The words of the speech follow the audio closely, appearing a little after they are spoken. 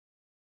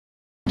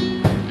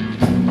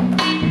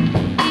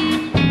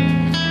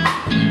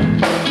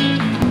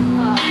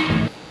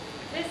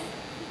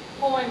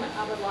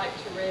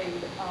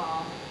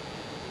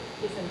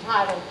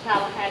entitled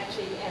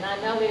Tallahatchie, and I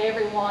know that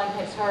everyone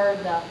has heard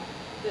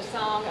the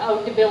song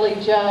Ode to Billy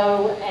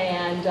Joe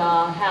and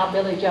how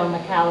Billy Joe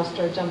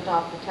McAllister jumped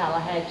off the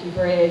Tallahatchie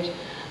Bridge.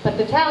 But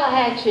the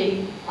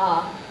Tallahatchie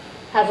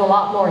has a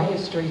lot more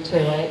history to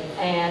it,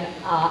 and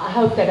I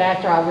hope that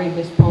after I read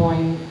this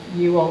poem,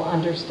 you will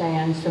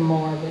understand some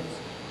more of its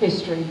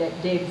history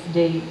that digs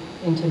deep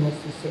into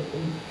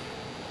Mississippi.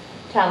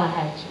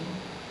 Tallahatchie.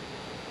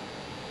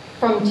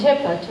 From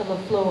Tippa to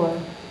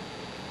LaFleur,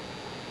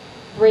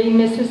 3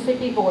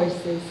 Mississippi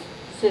voices,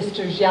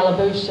 sisters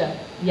Yallabusha,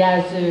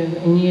 Yazoo,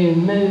 and you,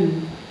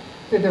 move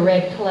through the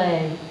red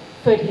clay,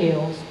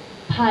 foothills,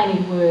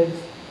 piney woods,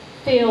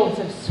 fields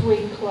of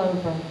sweet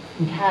clover,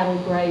 and cattle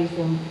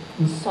grazing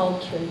in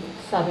sultry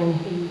southern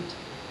heat.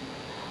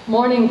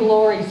 Morning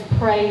glories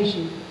praise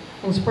you,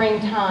 and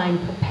springtime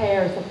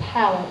prepares a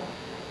palette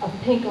of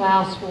pink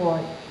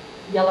lousewort,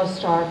 yellow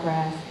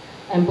stargrass,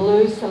 and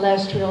blue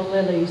celestial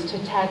lilies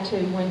to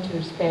tattoo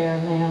winter's bare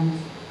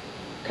limbs.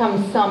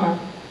 Come summer,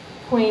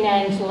 Queen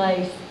Anne's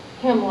lace,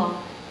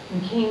 hemlock,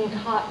 and king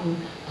cotton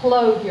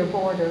clothe your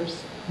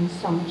borders in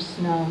summer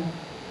snow.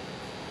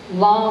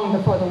 Long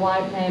before the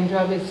white man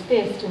drove his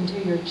fist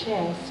into your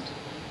chest,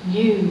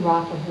 you,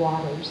 rock of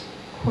waters,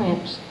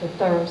 quenched the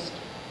thirst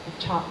of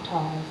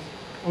Choctaws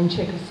and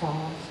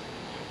Chickasaws,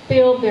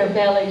 filled their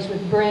bellies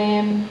with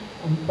brim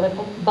and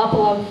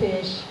buffalo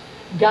fish,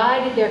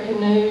 guided their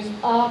canoes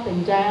up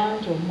and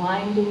down your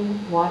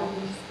winding,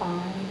 watery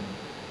spine.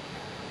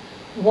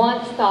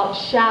 Once thought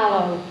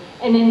shallow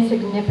and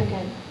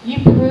insignificant,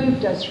 you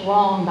proved us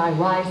wrong by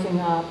rising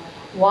up,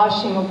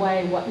 washing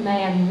away what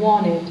man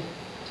wanted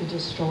to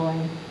destroy.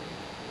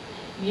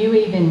 You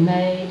even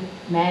made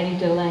Maddie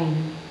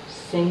Delaney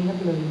sing the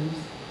blues.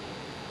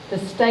 The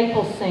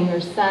staple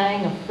singers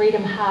sang of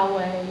Freedom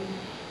Highway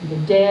and the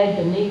dead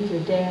beneath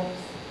your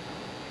depths.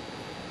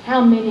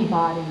 How many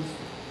bodies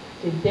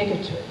did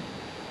bigotry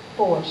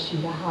force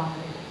you to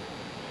hide?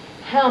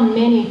 How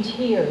many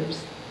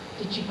tears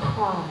did you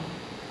cry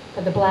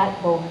for the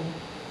black boy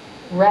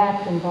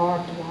wrapped in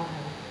barbed wire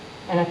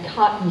and a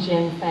cotton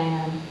gin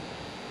fan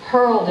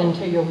hurled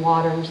into your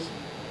waters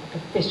like a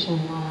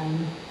fishing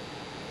line?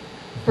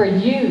 For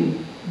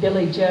you,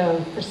 Billy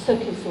Joe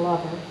forsook his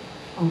lover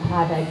on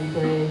Crybaby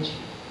Bridge,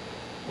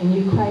 and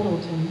you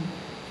cradled him.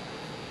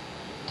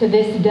 To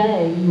this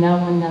day, no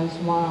one knows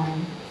why.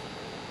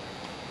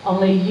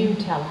 Only you,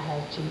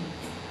 Tallahatchie,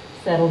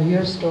 settle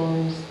your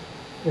stories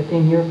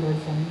within your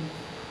bosom.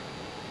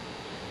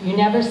 You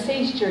never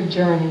ceased your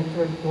journey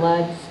through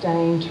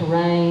blood-stained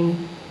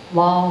terrain,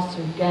 loss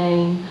or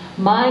gain,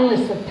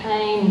 mindless of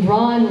pain.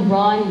 Run,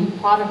 run, you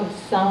prodigal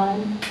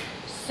son.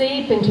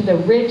 Seep into the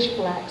rich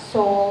black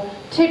soil,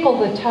 tickle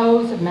the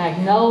toes of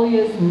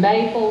magnolias,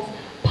 maples,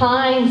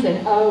 pines,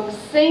 and oaks.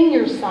 Sing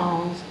your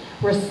songs,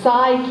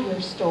 recite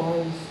your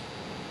stories.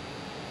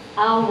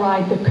 I'll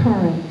ride the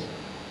current,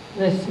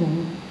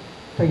 listening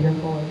for your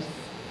voice.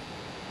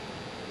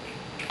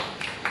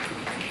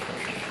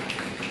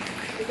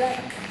 Is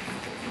that